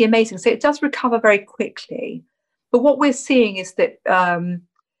pretty amazing. So it does recover very quickly. But what we're seeing is that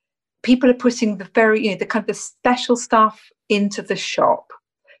people are putting the kind of the special stuff into the shop.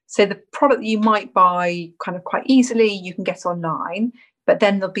 So the product that you might buy kind of quite easily, you can get online, but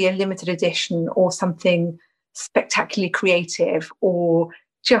then there'll be a limited edition or something spectacularly creative or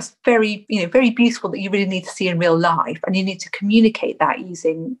just very, very beautiful that you really need to see in real life. And you need to communicate that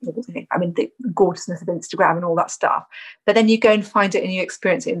using, the gorgeousness of Instagram and all that stuff. But then you go and find it and you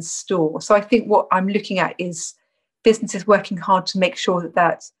experience it in store. So I think what I'm looking at is businesses working hard to make sure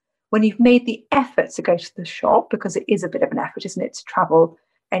that when you've made the effort to go to the shop, because it is a bit of an effort, isn't it, to travel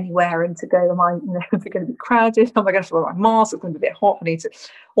anywhere and to go, is it going to be crowded? Am I going to have to wear my mask? It's going to be a bit hot. I need to,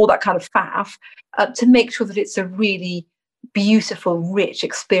 all that kind of faff, to make sure that it's a really beautiful, rich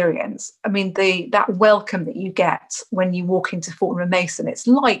experience. I mean, that welcome that you get when you walk into Fortnum & Mason, it's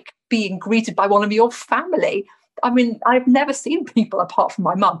like being greeted by one of your family. I mean, I've never seen people, apart from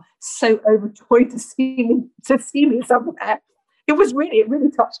my mum, so overjoyed to see me somewhere. It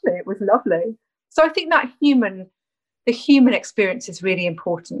really touched me. It was lovely. So I think that the human experience is really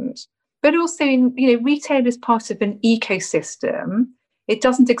important. But also, retail is part of an ecosystem. It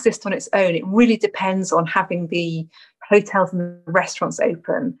doesn't exist on its own. It really depends on having the hotels and the restaurants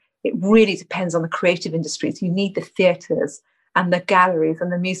open. It really depends on the creative industries. You need the theatres and the galleries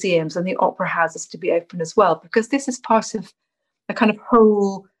and the museums and the opera houses to be open as well, because this is part of a kind of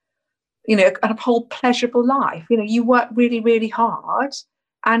whole, a whole pleasurable life. You work really, really hard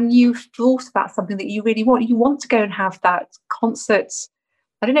and you've thought about something that you really want. You want to go and have that concert.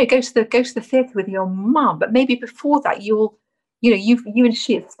 I don't know, go to the theatre with your mum, but maybe before that you and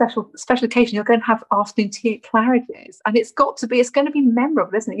she, it's a special occasion, you're going to have afternoon tea at Claridge's, and it's going to be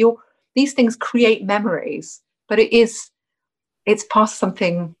memorable, isn't it? These things create memories, but it's part of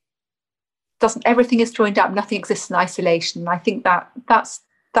something. Everything is joined up, nothing exists in isolation. I think that's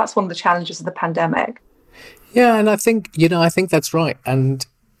one of the challenges of the pandemic. Yeah, and I think that's right. And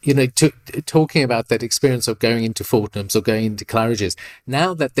talking about that experience of going into Fortnum's or going into Claridge's,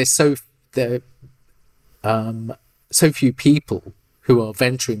 now that there's so few people who are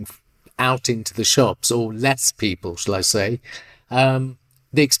venturing out into the shops, or less people, shall I say, the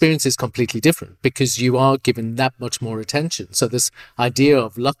experience is completely different because you are given that much more attention. So this idea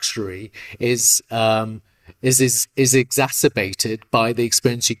of luxury is exacerbated by the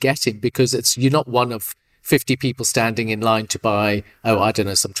experience you're getting, because you're not one of 50 people standing in line to buy,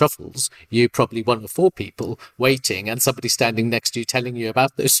 some truffles. You're probably one of 4 people waiting and somebody standing next to you telling you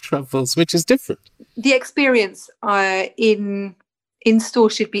about those truffles, which is different. The experience in store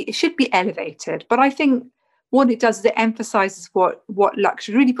should be elevated, but I think what it does is it emphasizes what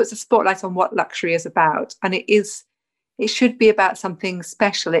luxury, really puts a spotlight on what luxury is about, and it should be about something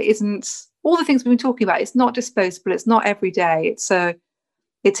special. It isn't all the things we've been talking about. It's not disposable. It's not every day.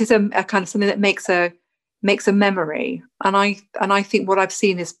 It is a kind of something that makes a memory, and I think what I've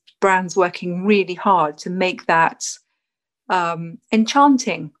seen is brands working really hard to make that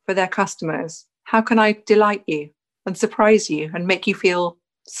enchanting for their customers. How can I delight you and surprise you and make you feel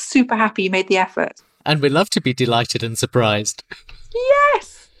super happy you made the effort? And we love to be delighted and surprised.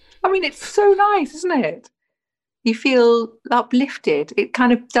 Yes. I mean, it's so nice, isn't it? You feel uplifted. It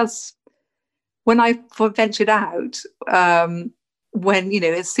kind of does. When I ventured out, when,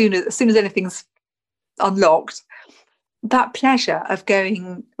 as soon as anything's unlocked, that pleasure of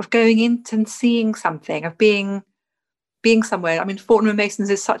going into and seeing something, of being somewhere. I mean, Fortnum &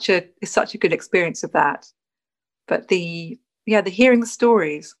 Masons is such a good experience of that. But the hearing the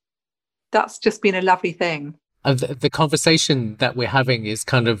stories, that's just been a lovely thing. And the conversation that we're having is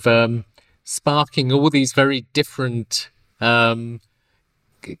kind of sparking all these very different kind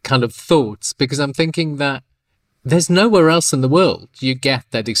of thoughts, because I'm thinking that there's nowhere else in the world you get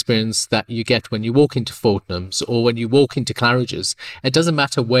that experience that you get when you walk into Fortnum's or when you walk into Claridge's. It doesn't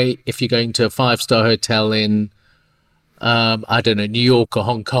matter if you're going to a 5-star hotel in I don't know, New York or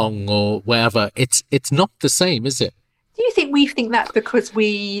Hong Kong or wherever. It's not the same, is it? Do you think we think that because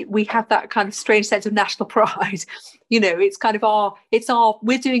we have that kind of strange sense of national pride? It's kind of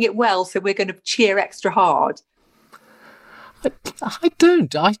we're doing it well, so we're going to cheer extra hard. I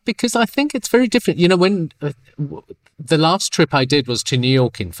don't. Because I think it's very different. When the last trip I did was to New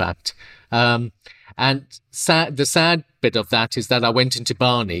York, in fact, and the sad bit of that is that I went into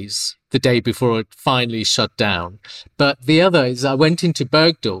Barney's the day before it finally shut down. But the other is I went into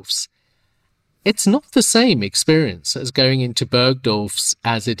Bergdorf's. It's not the same experience as going into Bergdorf's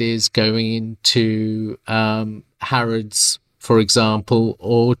as it is going into Harrods, for example,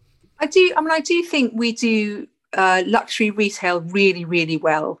 or... I do think we do luxury retail really, really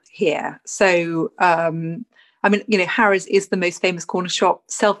well here. So, Harrods is the most famous corner shop.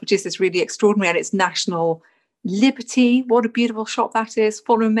 Selfridges is really extraordinary, and it's national liberty. What a beautiful shop that is.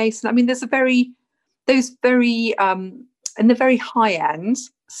 Fortnum & Mason. I mean, in the very high end,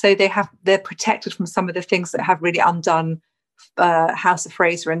 so they're protected from some of the things that have really undone House of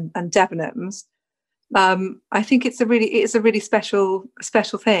Fraser and Debenhams. I think it's a really special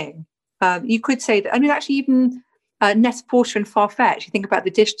thing. You could say that. I mean, actually, even Net-a-Porter and Farfetch. You think about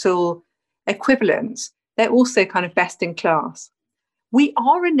the digital equivalent; they're also kind of best in class. We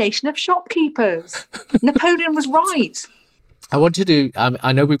are a nation of shopkeepers. Napoleon was right. I wanted to.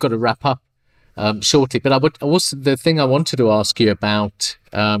 I know we've got to wrap up shortly, but the thing I wanted to ask you about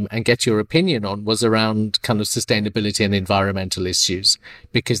and get your opinion on was around kind of sustainability and environmental issues,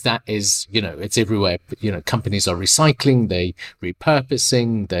 because that is, it's everywhere. Companies are recycling, they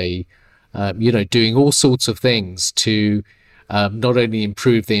repurposing, they, doing all sorts of things to not only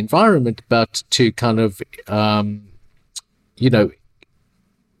improve the environment, but to kind of,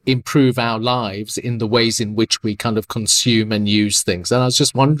 improve our lives in the ways in which we kind of consume and use things. And I was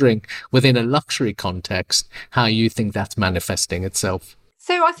just wondering, within a luxury context, how you think that's manifesting itself.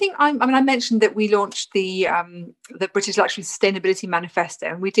 So I think I mentioned that we launched the British Luxury Sustainability Manifesto,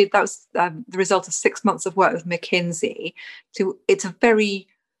 and that was the result of 6 months of work with McKinsey.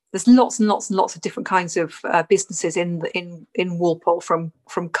 There's lots and lots and lots of different kinds of businesses in Walpole, from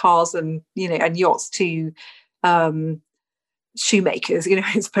cars and and yachts to shoemakers. It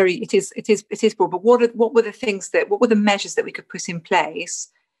is broad. But what were the measures that we could put in place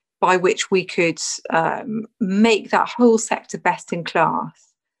by which we could make that whole sector best in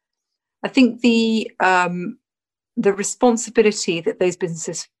class? I think the responsibility that those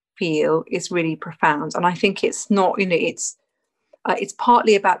businesses feel is really profound, and I think it's not. It's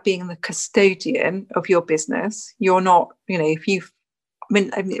partly about being the custodian of your business. You're not. If you've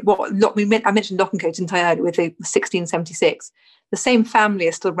I mentioned Lock & Co, didn't I, earlier, with the 1676. The same family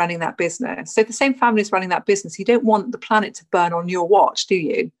is still running that business. So if the same family is running that business, you don't want the planet to burn on your watch, do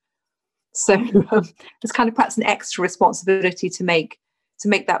you? So there's kind of perhaps an extra responsibility to make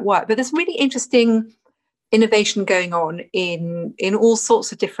that work. But there's really interesting innovation going on in all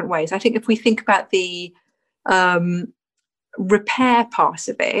sorts of different ways. I think if we think about the repair part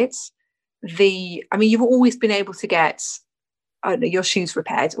of it, you've always been able to get your shoes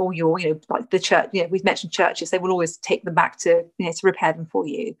repaired, or your, like the church, we've mentioned churches, they will always take them back to repair them for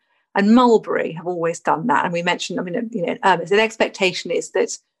you. And Mulberry have always done that. And we mentioned, an expectation is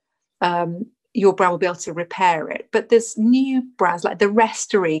that your brand will be able to repair it. But there's new brands like the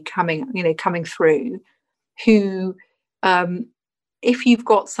Restory coming through, who, if you've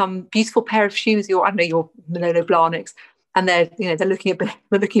got some beautiful pair of shoes, your Manolo Blahniks, and they're looking a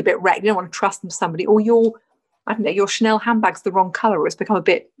bit wrecked, you don't want to trust them to somebody, or your Chanel handbag's the wrong colour, or it's become a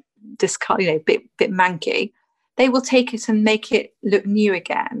bit bit manky, they will take it and make it look new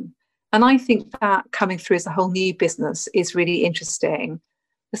again. And I think that coming through as a whole new business is really interesting.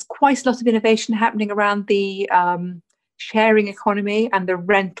 there's quite a lot of innovation happening around the sharing economy and the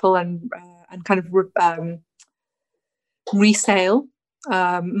rental and kind of resale.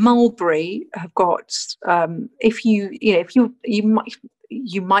 Mulberry have got if you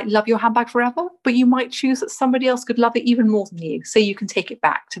might love your handbag forever, but you might choose that somebody else could love it even more than you. So you can take it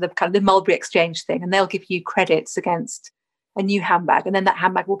back to the kind of the Mulberry Exchange thing, and they'll give you credits against a new handbag, and then that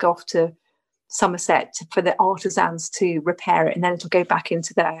handbag will go off to Somerset for the artisans to repair it, and then it'll go back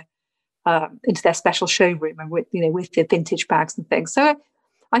into their special showroom and with the vintage bags and things. So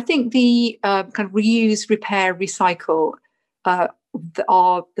I think the kind of reuse, repair, recycle,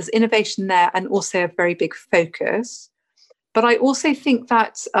 there's innovation there and also a very big focus. But I also think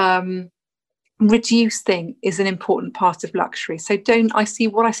that reducing is an important part of luxury. So I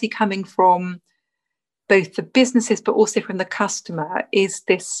see coming from both the businesses but also from the customer is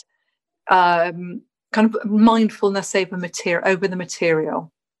this kind of mindfulness over the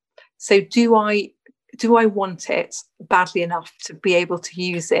material. So do I want it badly enough to be able to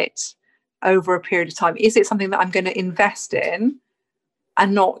use it over a period of time? Is it something that I'm going to invest in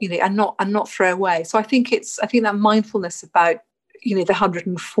and not throw away? So I think that mindfulness about the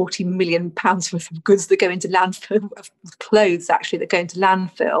 140 million pounds worth of goods that go into landfill, of clothes actually that go into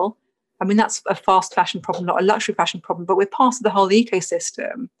landfill. I mean, that's a fast fashion problem, not a luxury fashion problem, but we're part of the whole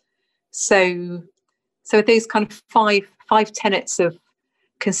ecosystem. So those kind of five tenets of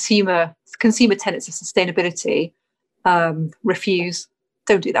consumer tenets of sustainability, refuse,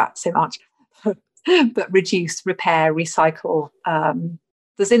 don't do that so much, but reduce, repair, recycle.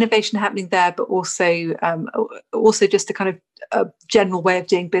 There's innovation happening there, but also just a kind of a general way of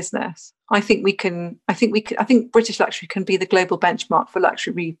doing business. I think British luxury can be the global benchmark for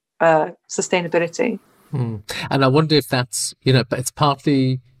luxury sustainability. And I wonder if that's, but it's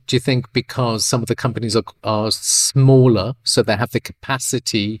partly, do you think, because some of the companies are smaller, so they have the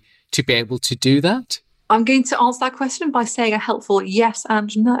capacity to be able to do that? I'm going to answer that question by saying a helpful yes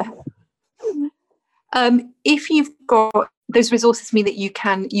and no. If you've got those resources, mean that you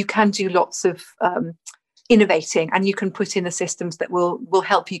can do lots of innovating, and you can put in the systems that will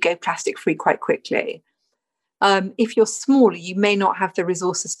help you go plastic free quite quickly. If you're smaller, you may not have the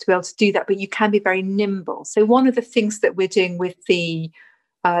resources to be able to do that, but you can be very nimble. So one of the things that we're doing with the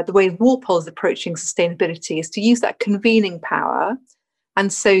way Walpole is approaching sustainability is to use that convening power.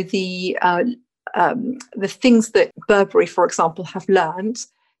 And so the things that Burberry, for example, have learned,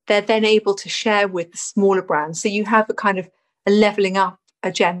 they're then able to share with the smaller brands. So you have a kind of a levelling up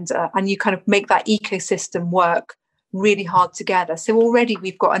agenda, and you kind of make that ecosystem work really hard together. So already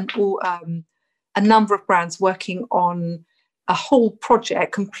we've got a number of brands working on a whole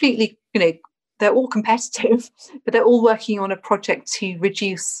project completely, they're all competitive, but they're all working on a project to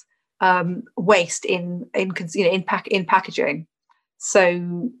reduce waste in packaging.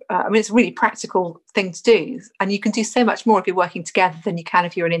 So, it's a really practical thing to do. And you can do so much more if you're working together than you can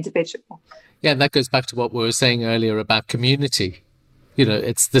if you're an individual. Yeah, and that goes back to what we were saying earlier about community.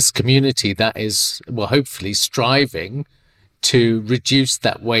 It's this community that is, hopefully striving to reduce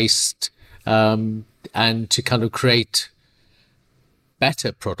that waste and to kind of create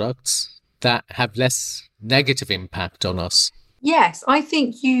better products that have less negative impact on us. Yes, I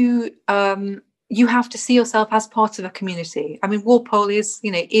think you have to see yourself as part of a community. I mean, Walpole is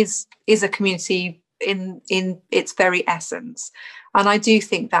a community in its very essence, and I do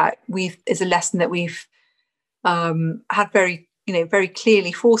think that is a lesson that we've had very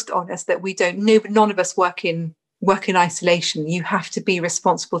clearly forced on us, that we don't know. None of us work in isolation. You have to be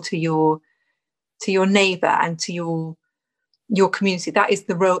responsible to your neighbour and to your community. That is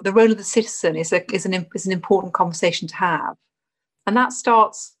the role. The role of the citizen is an important conversation to have. And that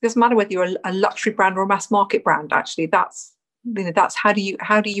starts, doesn't matter whether you're a luxury brand or a mass market brand, actually. That's how do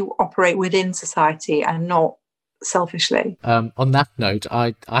you operate within society and not selfishly. On that note,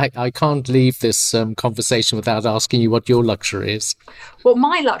 I can't leave this conversation without asking you what your luxury is. What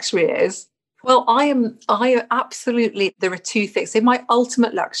my luxury is, well, I absolutely, there are two things. So my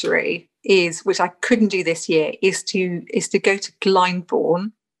ultimate luxury is, which I couldn't do this year, is to go to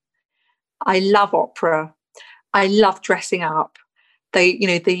Glyndebourne. I love opera. I love dressing up.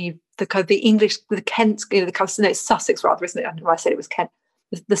 The kind of the English, the Kent, it's Sussex rather, isn't it? I don't know why I said it was Kent.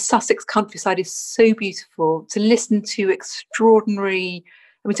 The Sussex countryside is so beautiful. To listen to extraordinary,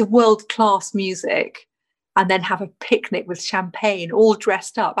 to world-class music, and then have a picnic with champagne, all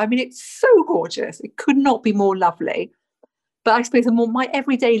dressed up. It's so gorgeous. It could not be more lovely. But I suppose my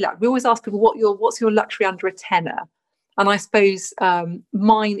everyday luck. We always ask people, what's your luxury under a tenner? And I suppose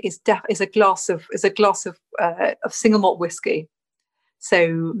mine is a glass of single malt whiskey.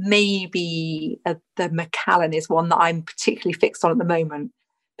 So maybe the Macallan is one that I'm particularly fixed on at the moment.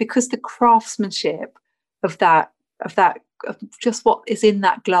 because the craftsmanship of just what is in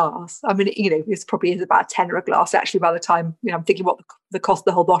that glass. I mean, it's probably is about a tenner a glass actually by the time, I'm thinking what the cost of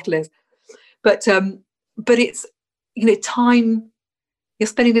the whole bottle is. But it's, time, you're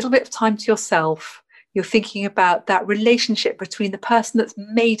spending a little bit of time to yourself. You're thinking about that relationship between the person that's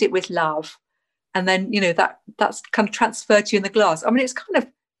made it with love. And then, that's kind of transferred to you in the glass. I mean, it's kind of,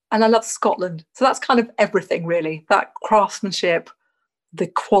 and I love Scotland. So that's kind of everything really, that craftsmanship, the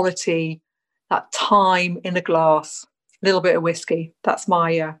quality, that time in the glass. Little bit of whiskey. That's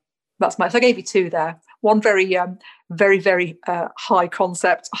my. So I gave you two there. One very, very, very high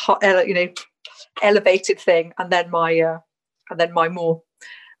concept, elevated thing, and then my more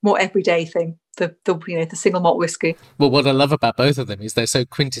everyday thing. The single malt whiskey. Well, what I love about both of them is they're so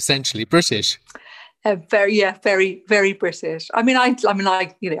quintessentially British. Very, very British. I mean, I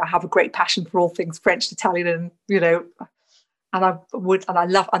have a great passion for all things French, Italian, and I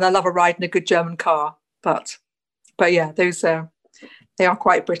love a ride in a good German car, but yeah, those they are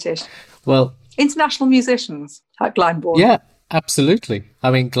quite British. Well, international musicians at Glyndebourne. Yeah, absolutely. I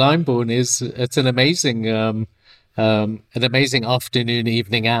mean, Glyndebourne it's an amazing afternoon,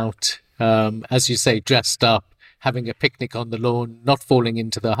 evening out. As you say, dressed up, having a picnic on the lawn, not falling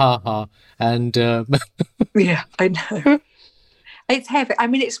into the ha-ha, and yeah, I know. It's heavy. I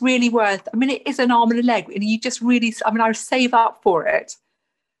mean, it's really worth. I mean, it is an arm and a leg, and you just really. I mean, I save up for it.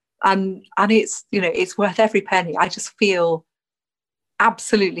 And it's it's worth every penny. I just feel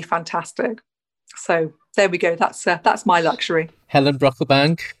absolutely fantastic. So there we go. That's my luxury. Helen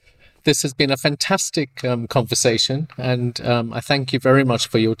Brocklebank, this has been a fantastic conversation, and I thank you very much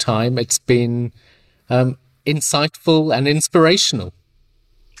for your time. It's been insightful and inspirational.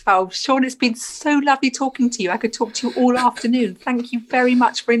 Oh, Sean, it's been so lovely talking to you. I could talk to you all afternoon. Thank you very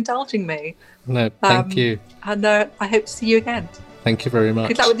much for indulging me. No, thank you. And I hope to see you again. Thank you very much.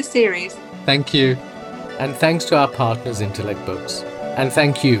 Good luck with the series. Thank you. And thanks to our partners, Intellect Books. And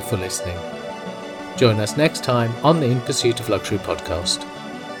thank you for listening. Join us next time on the In Pursuit of Luxury podcast.